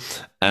game.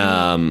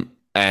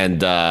 And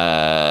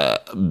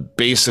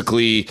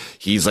basically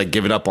he's like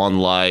given up on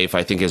life.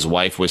 I think his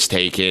wife was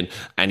taken,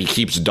 and he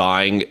keeps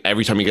dying.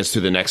 Every time he gets to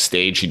the next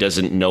stage, he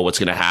doesn't know what's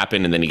going to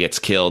happen, and then he gets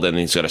killed, and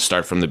then he's got to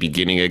start from the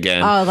beginning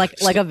again. Oh,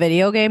 like a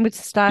video game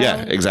style?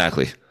 Yeah,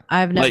 exactly.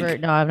 I've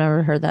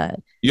never heard that.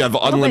 You have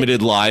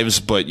unlimited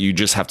lives, but you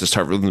just have to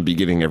start from the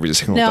beginning every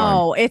single time.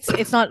 No,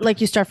 it's not like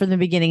you start from the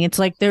beginning. It's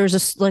like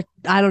there's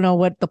I don't know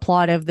what the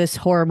plot of this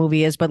horror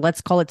movie is, but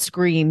let's call it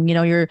Scream. You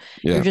know, you're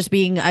just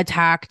being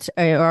attacked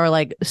or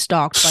like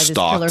stalked by this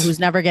killer who's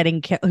never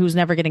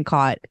getting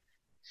caught.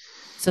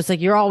 So it's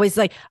like you're always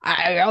like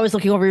always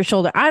looking over your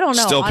shoulder. I don't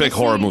know. Still pick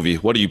horror movie.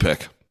 What do you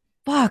pick?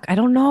 Fuck, I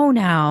don't know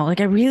now.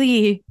 Like,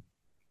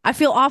 I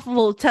feel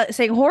awful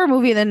saying horror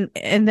movie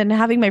and then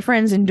having my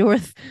friends endure.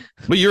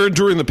 But you're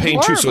enduring the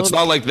pain too, so it's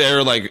not like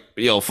they're like,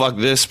 fuck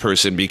this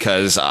person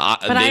because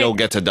they don't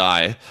get to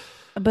die.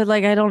 But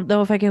like, I don't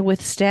know if I can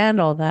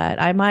withstand all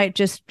that. I might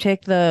just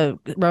pick the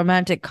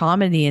romantic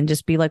comedy and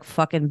just be like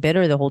fucking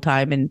bitter the whole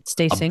time and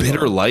stay single.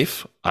 Bitter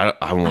life? I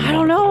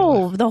don't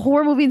know. The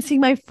horror movie and seeing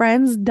my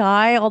friends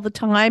die all the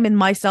time and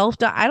myself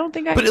die. I don't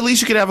think I. But at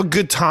least you could have a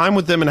good time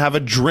with them and have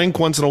a drink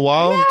once in a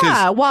while.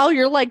 Yeah, while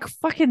you're like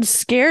fucking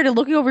scared and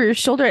looking over your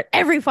shoulder at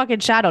every fucking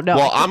shadow. No.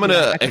 Well, I'm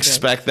gonna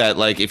expect that.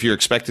 Like, if you're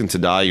expecting to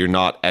die, you're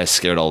not as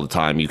scared all the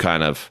time. You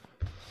kind of.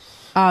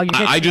 Oh,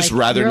 I just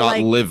rather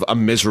not live a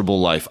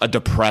miserable life, a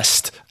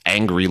depressed,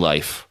 angry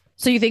life.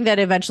 So you think that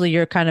eventually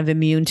you're kind of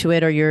immune to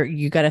it, or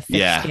you got a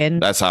thick skin?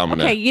 That's how I'm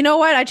gonna. Okay, you know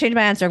what? I changed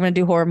my answer. I'm gonna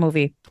do horror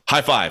movie.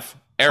 High five.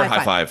 Air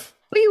high five.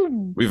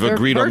 We've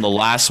agreed on the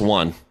last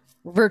one.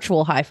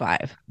 Virtual high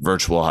five.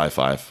 Virtual high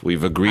five.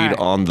 We've agreed All right.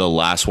 on the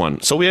last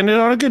one. So we ended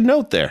on a good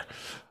note there.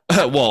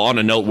 Well, on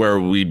a note where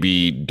we'd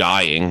be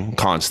dying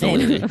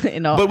constantly,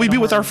 but we'd be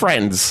with our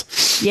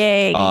friends.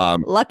 Yay.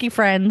 Lucky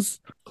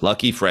friends.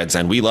 Lucky friends.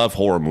 And we love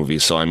horror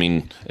movies. So, I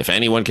mean, if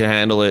anyone can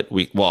handle it,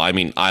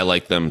 I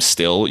like them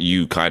still.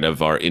 You kind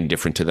of are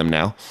indifferent to them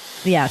now.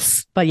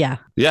 Yes. But yeah.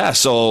 Yeah.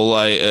 So,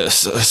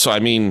 I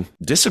mean,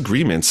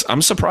 disagreements.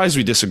 I'm surprised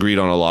we disagreed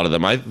on a lot of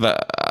them.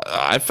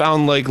 I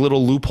found like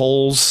little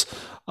loopholes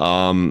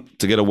to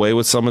get away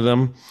with some of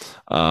them.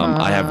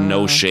 I have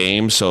no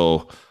shame.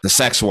 So the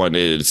sex one,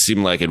 it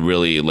seemed like it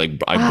really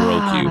I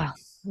broke you.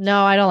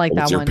 No, I don't like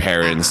that With your one.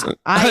 parents.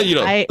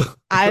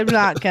 I'm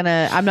not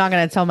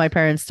gonna tell my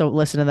parents to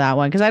listen to that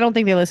one because I don't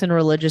think they listen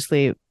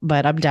religiously,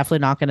 but I'm definitely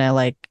not gonna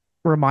like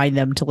remind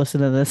them to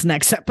listen to this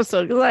next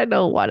episode because I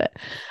don't want it.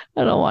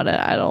 I don't want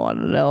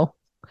to know.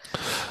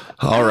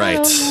 All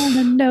right.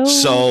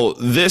 So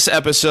this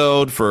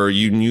episode, for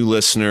you new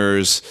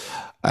listeners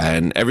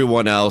and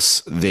everyone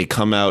else, they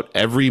come out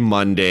every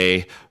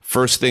Monday,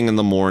 first thing in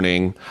the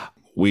morning.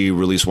 We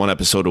release one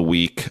episode a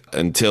week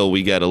until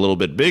we get a little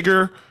bit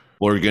bigger.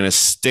 We're going to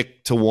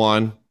stick to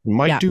one. We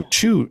might do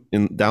two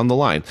down the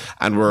line.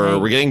 And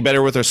we're getting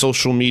better with our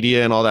social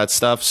media and all that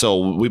stuff.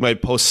 So we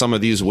might post some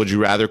of these would you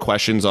rather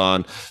questions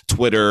on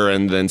Twitter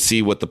and then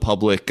see what the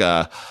public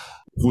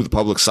who the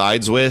public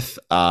sides with.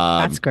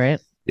 That's great.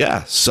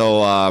 Yeah.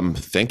 So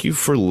thank you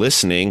for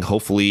listening.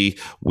 Hopefully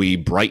we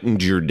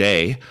brightened your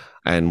day,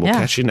 and we'll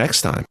catch you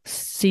next time.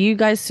 See you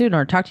guys soon,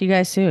 or talk to you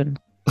guys soon.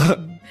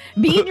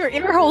 Be in your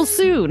ear hole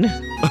soon.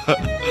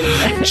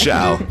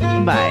 Ciao.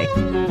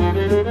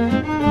 Bye.